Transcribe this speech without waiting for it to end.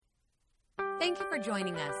Thank you for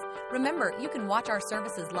joining us. Remember, you can watch our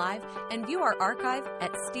services live and view our archive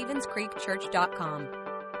at StevensCreekChurch.com.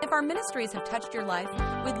 If our ministries have touched your life,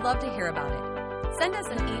 we'd love to hear about it. Send us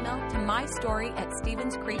an email to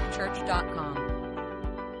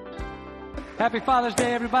mystory@StevensCreekChurch.com. Happy Father's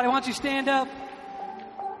Day, everybody. Why don't you stand up?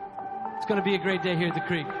 It's going to be a great day here at the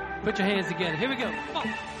Creek. Put your hands together. Here we go. Come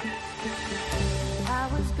on. I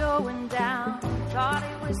was going down, thought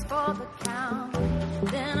it was for the count.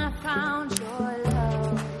 Then I found your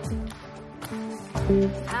love.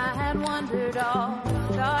 I had wandered off,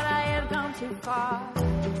 thought I had gone too far.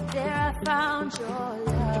 There I found your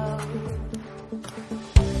love.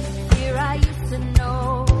 Here I used to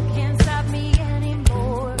know, can't stop me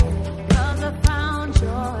anymore, 'cause I found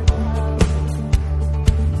your love.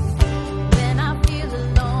 When I feel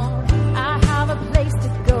alone, I have a place to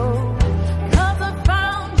go.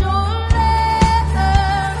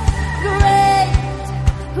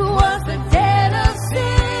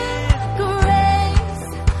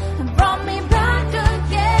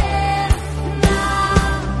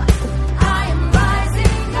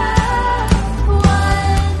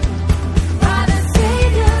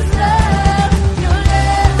 Savior.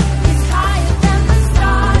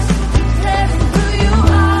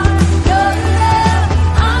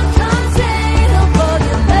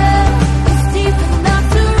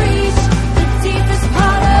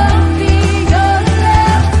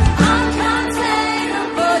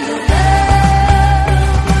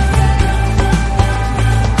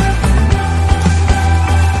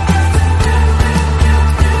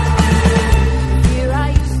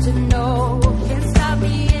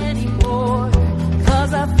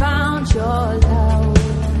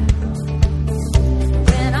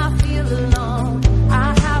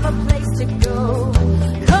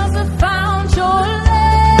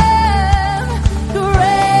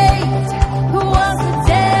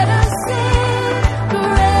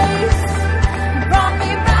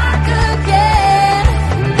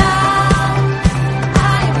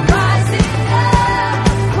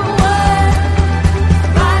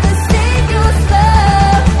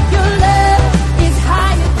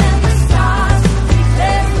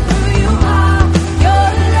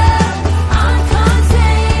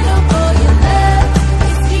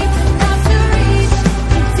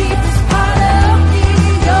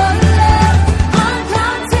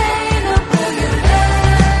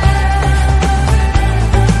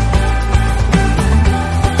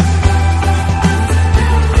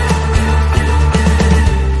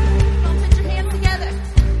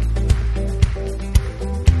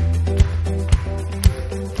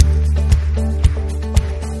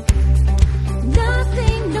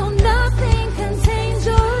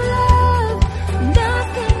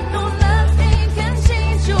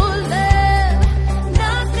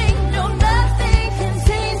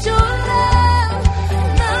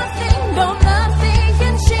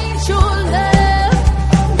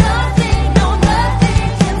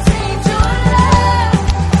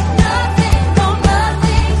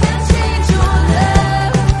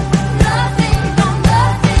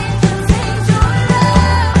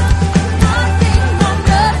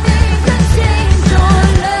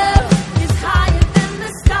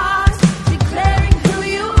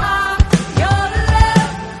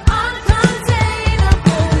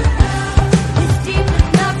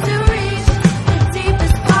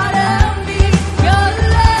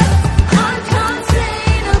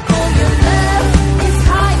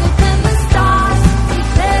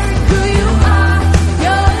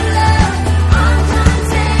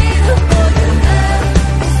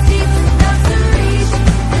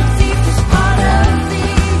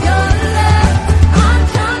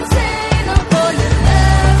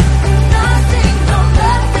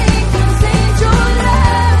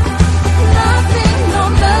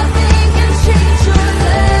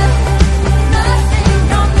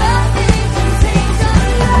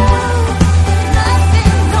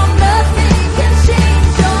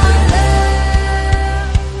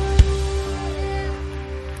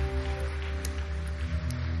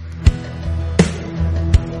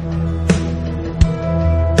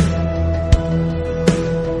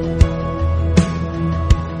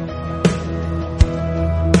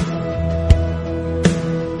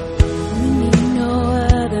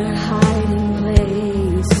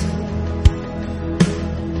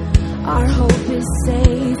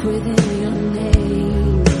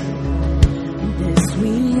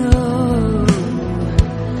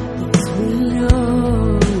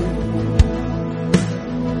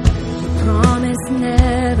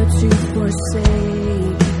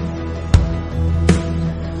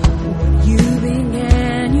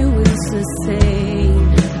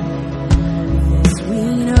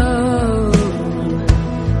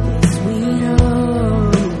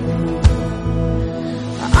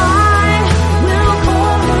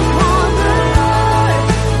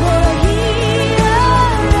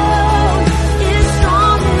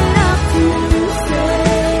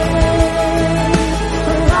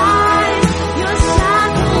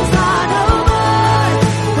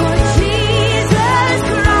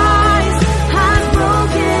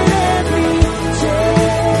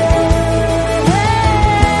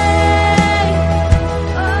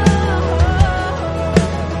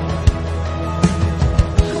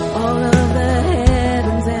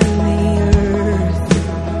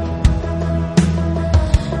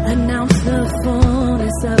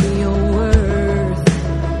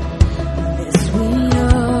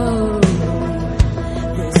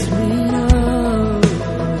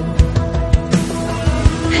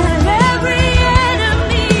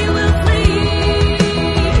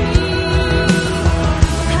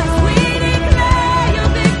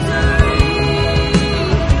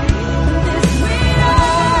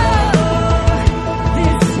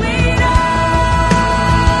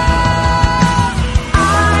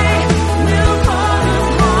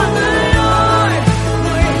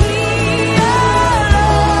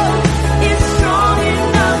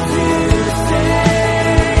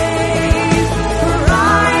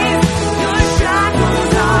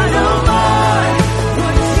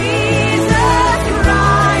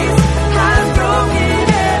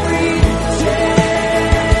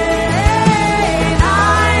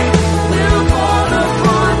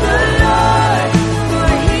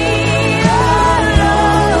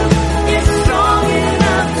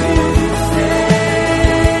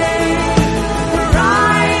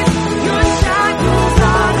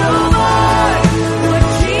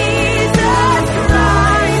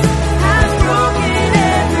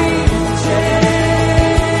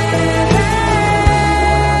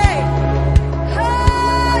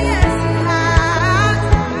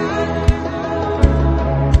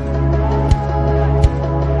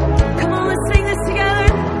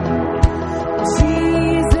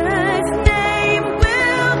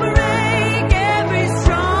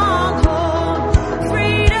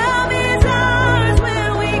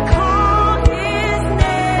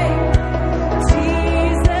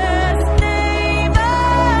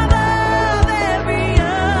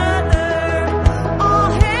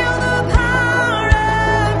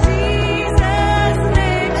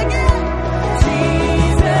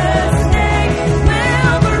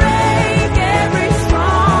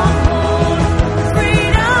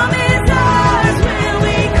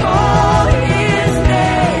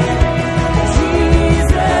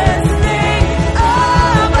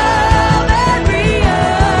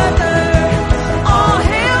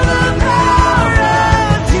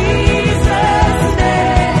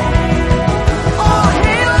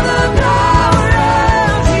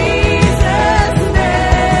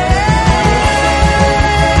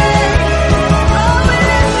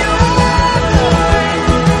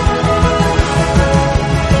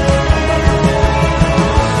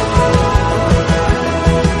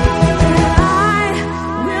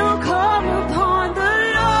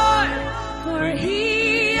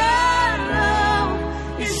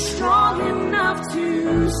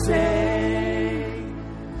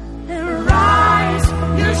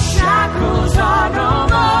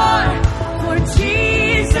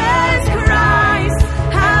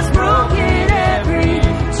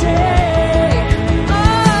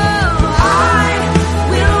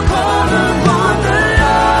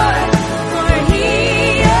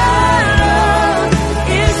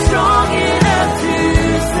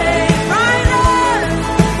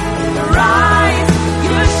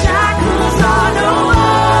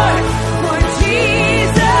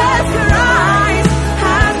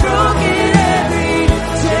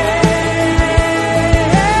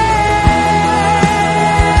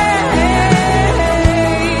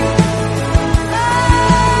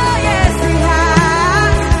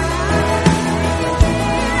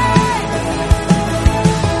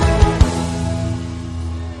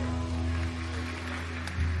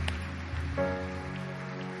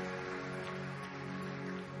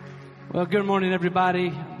 Well, good morning,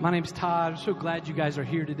 everybody. My name's Todd. I'm so glad you guys are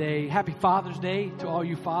here today. Happy Father's Day to all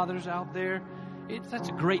you fathers out there. That's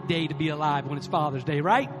a great day to be alive when it's Father's Day,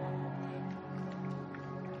 right?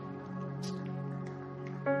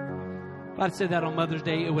 If I'd said that on Mother's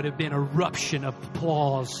Day, it would have been an eruption of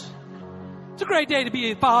applause. It's a great day to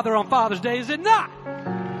be a father on Father's Day, is it not?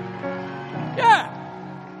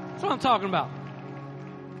 Yeah, that's what I'm talking about.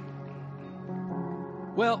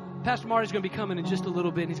 Well, Pastor Marty's going to be coming in just a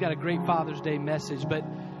little bit, and he's got a great Father's Day message. But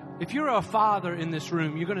if you're a father in this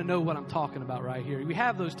room, you're going to know what I'm talking about right here. We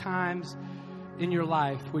have those times in your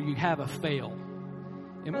life where you have a fail.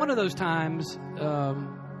 And one of those times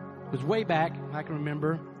was way back, I can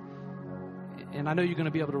remember. And I know you're going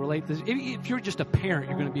to be able to relate to this. If you're just a parent,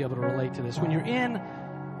 you're going to be able to relate to this. When you're in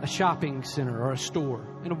a shopping center or a store,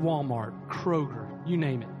 in a Walmart, Kroger, you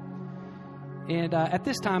name it. And at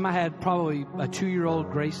this time, I had probably a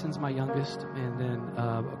 2-year-old, Grayson's my youngest, and then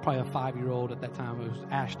probably a 5-year-old at that time. It was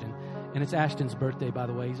Ashton. And it's Ashton's birthday, by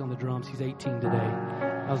the way. He's on the drums. He's 18 today.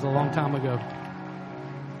 That was a long time ago.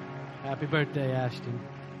 Happy birthday, Ashton.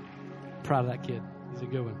 Proud of that kid. He's a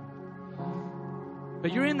good one.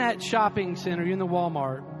 But you're in that shopping center, you're in the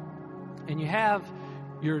Walmart, and you have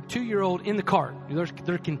your 2-year-old in the cart.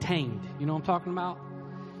 They're contained. You know what I'm talking about?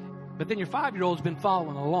 But then your 5-year-old's been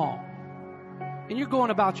following along. And you're going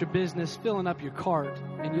about your business, filling up your cart,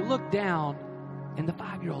 and you look down, and the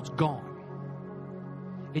 5-year-old's gone.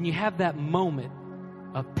 And you have that moment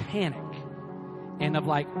of panic and of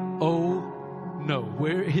like, oh no,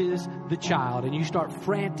 where is the child? And you start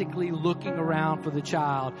frantically looking around for the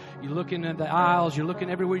child. You're looking at the aisles, you're looking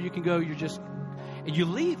everywhere you can go, and you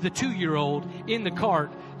leave the 2-year-old in the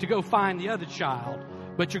cart to go find the other child,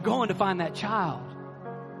 but you're going to find that child.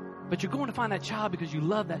 But you're going to find that child because you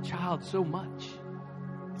love that child so much.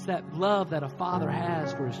 It's that love that a father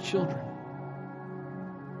has for his children.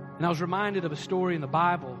 And I was reminded of a story in the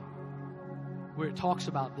Bible where it talks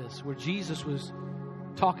about this, where Jesus was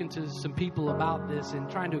talking to some people about this and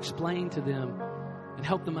trying to explain to them and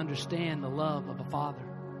help them understand the love of a father.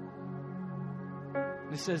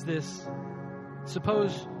 And it says this: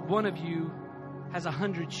 suppose one of you has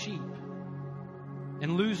 100 sheep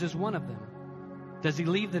and loses one of them. Does he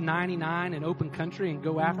leave the 99 in open country and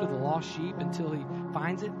go after the lost sheep until he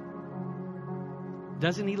finds it?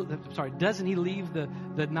 Doesn't he leave the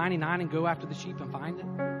 99 and go after the sheep and find it?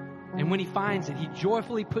 And when he finds it, he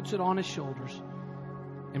joyfully puts it on his shoulders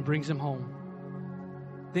and brings him home.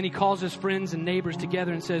 Then he calls his friends and neighbors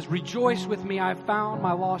together and says, "Rejoice with me, I have found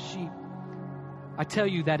my lost sheep." I tell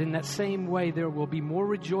you that in that same way there will be more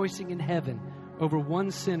rejoicing in heaven over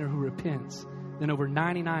one sinner who repents than over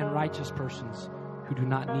 99 righteous persons who do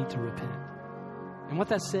not need to repent. And what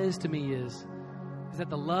that says to me is that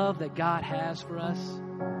the love that God has for us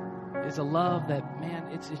is a love that, man,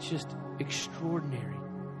 it's just extraordinary.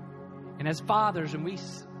 And as fathers, and we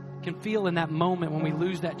can feel in that moment when we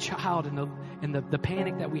lose that child and the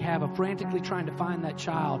panic that we have of frantically trying to find that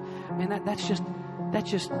child, man, that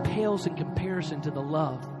just pales in comparison to the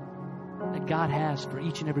love that God has for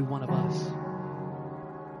each and every one of us.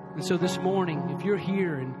 And so this morning, if you're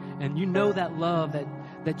here and you know that love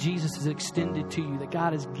that Jesus has extended to you, that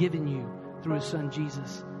God has given you through his son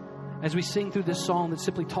Jesus, as we sing through this song that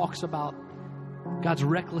simply talks about God's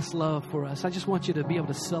reckless love for us, I just want you to be able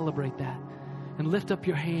to celebrate that and lift up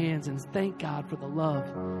your hands and thank God for the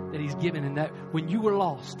love that he's given, and that when you were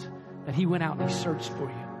lost, that he went out and he searched for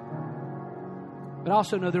you. But I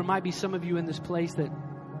also know there might be some of you in this place that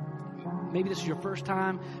maybe this is your first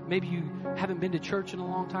time. Maybe you haven't been to church in a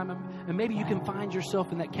long time. And maybe you can find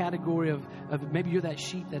yourself in that category of maybe you're that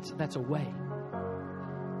sheep that's away.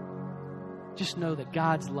 Just know that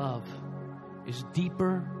God's love is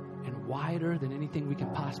deeper and wider than anything we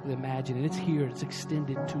can possibly imagine. And it's here. It's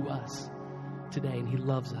extended to us today. And he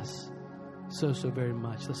loves us so, so very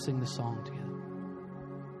much. Let's sing this song together.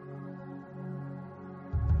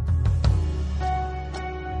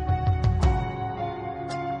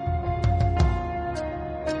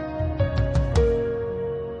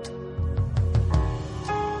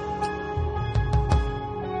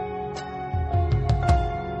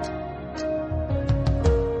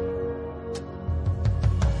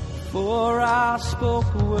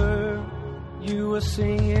 Spoke a word, you were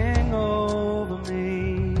singing over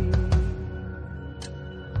me,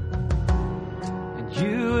 and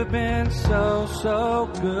you have been so, so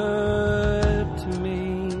good to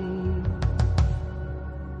me.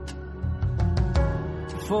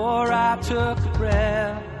 Before I took a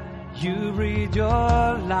breath, you breathed your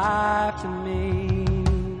life to me.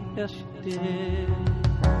 Yes, you did.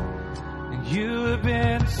 And you have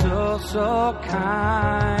been so, so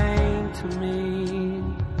kind to me.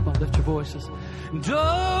 Lift your voices. And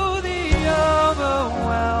oh, the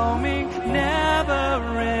overwhelming,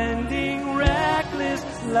 never-ending, reckless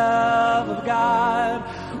love of God.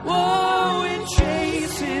 Oh, it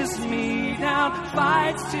chases me down,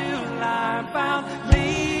 fights till I'm found,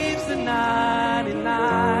 leaves the 99.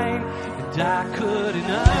 And I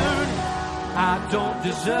couldn't earn it, I don't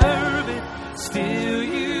deserve it, still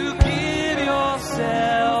you give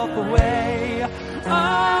yourself away.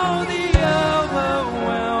 Oh, the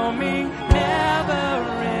overwhelming,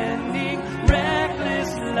 never-ending,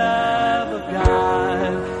 reckless love of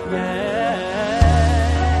God. Yeah.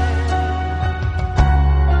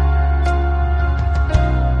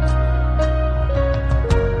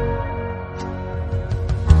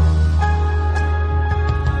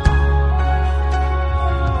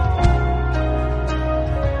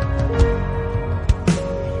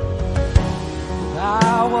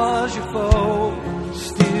 I was your foe,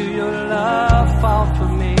 still your love fought for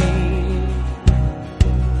me.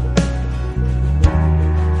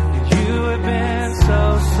 You have been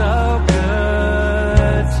so, so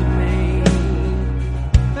good to me.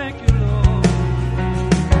 Thank you, Lord.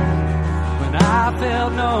 When I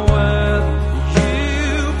felt no worth, you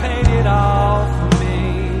paid it all for me.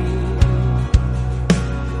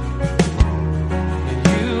 And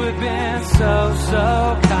you have been so, so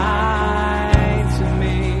kind to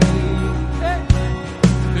me.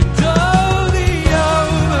 And oh, the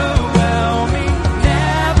overwhelming,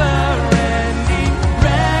 never-ending,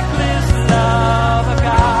 reckless love of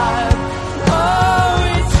God. Oh,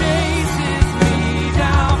 it chases me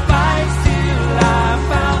down, fights till I'm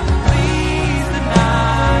found, leaves the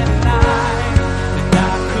 99. And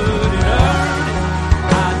I couldn't earn it,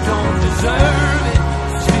 I don't deserve it,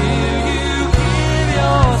 still you give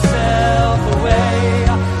yourself away.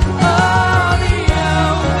 Oh, the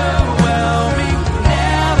overwhelming,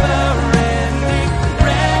 never-ending,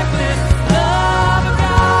 reckless love of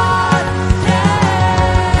God.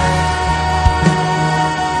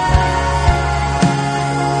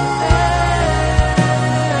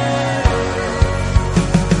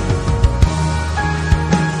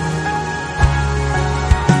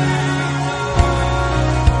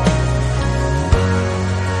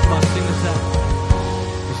 Come on, sing this out.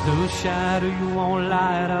 There's no shadow you won't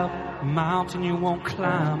light up, mountain you won't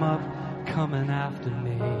climb up, coming after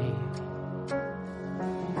me.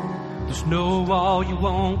 There's no wall you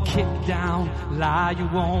won't kick down, lie you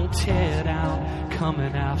won't tear down,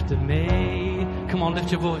 coming after me. Come on,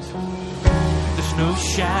 lift your voice. There's no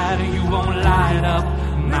shadow you won't light up,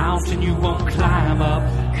 mountain you won't climb up,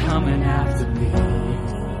 coming after me.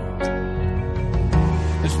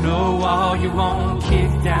 There's no wall you won't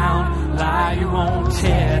kick down, lie you won't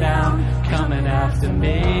tear down, coming after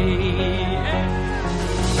me.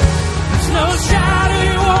 There's no shadow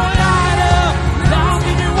you won't light up,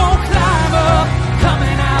 mountain you won't climb up,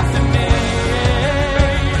 coming after me.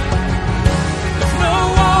 There's no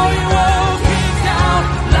wall you won't kick down,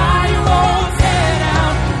 lie you won't tear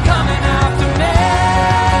down, coming after me.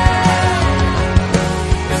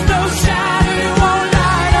 There's no shadow you won't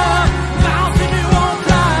light up, mountain you won't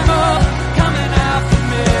climb up, coming after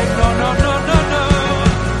me. No, no, no, no, no.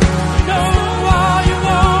 No wall you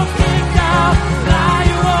won't kick down, lie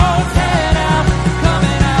you won't tear down,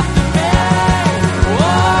 coming after me.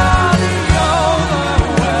 Oh, the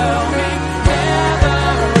overwhelming,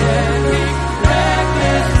 never-ending,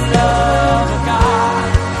 reckless love of God.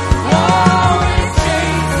 Oh, it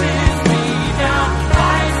chases me down,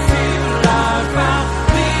 fights till I'm found,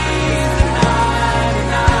 leaves the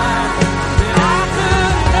 99. And I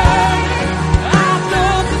couldn't earn it, I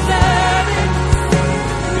don't deserve it,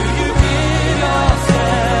 do you give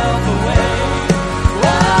yourself away?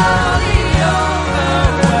 Oh, the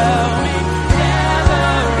overwhelming,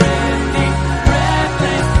 never-ending,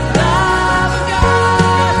 reckless love of God.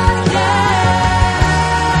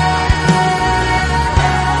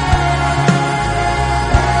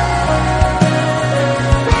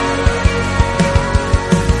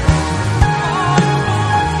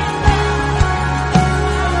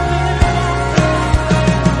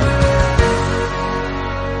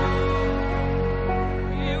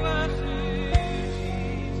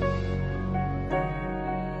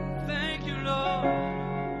 Thank you, Lord.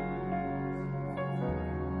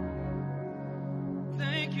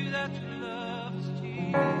 Thank you that you love us,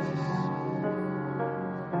 Jesus.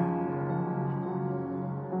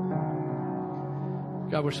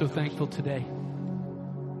 God, we're so thankful today.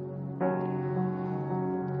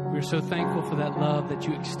 We're so thankful for that love that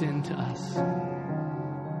you extend to us.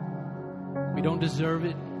 We don't deserve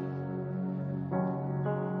it.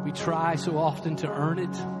 We try so often to earn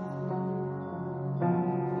it.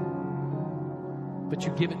 but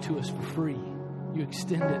you give it to us for free. You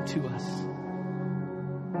extend it to us.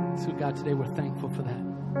 So God, today we're thankful for that.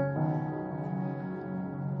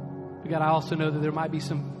 But God, I also know that there might be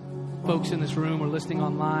some folks in this room or listening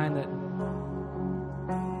online that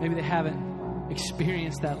maybe they haven't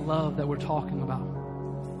experienced that love that we're talking about.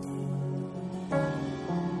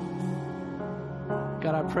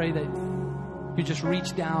 God, I pray that you just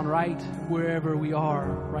reach down right wherever we are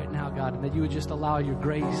right now, God, and that you would just allow your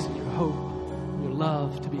grace, your hope, your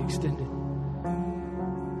love to be extended.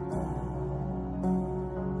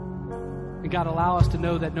 And God, allow us to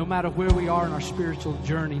know that no matter where we are in our spiritual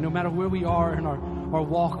journey, no matter where we are in our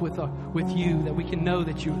walk with you, that we can know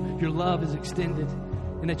that your love is extended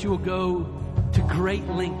and that you will go to great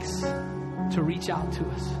lengths to reach out to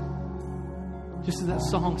us. Just as that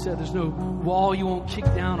song said, there's no wall you won't kick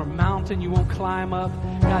down or mountain you won't climb up,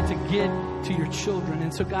 God, to get to your children.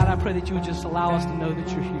 And so, God, I pray that you would just allow us to know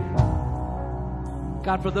that you're here.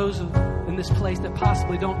 God, for those in this place that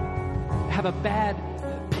possibly don't have a bad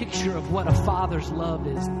picture of what a father's love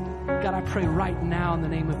is, God, I pray right now in the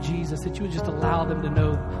name of Jesus that you would just allow them to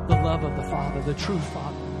know the love of the Father, the true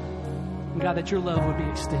Father. And God, that your love would be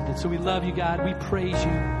extended. So we love you, God. We praise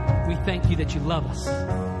you. We thank you that you love us.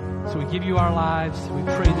 So we give you our lives. We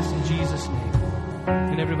pray this in Jesus' name.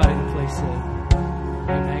 And everybody in the place said,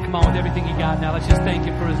 amen. Come on, with everything you got now, let's just thank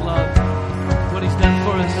him for his love, what he's done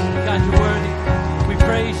for us. God, you're worthy. We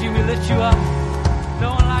praise you. We lift you up.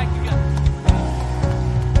 No one like you, God.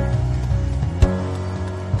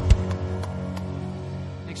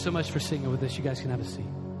 Thanks so much for singing with us. You guys can have a seat.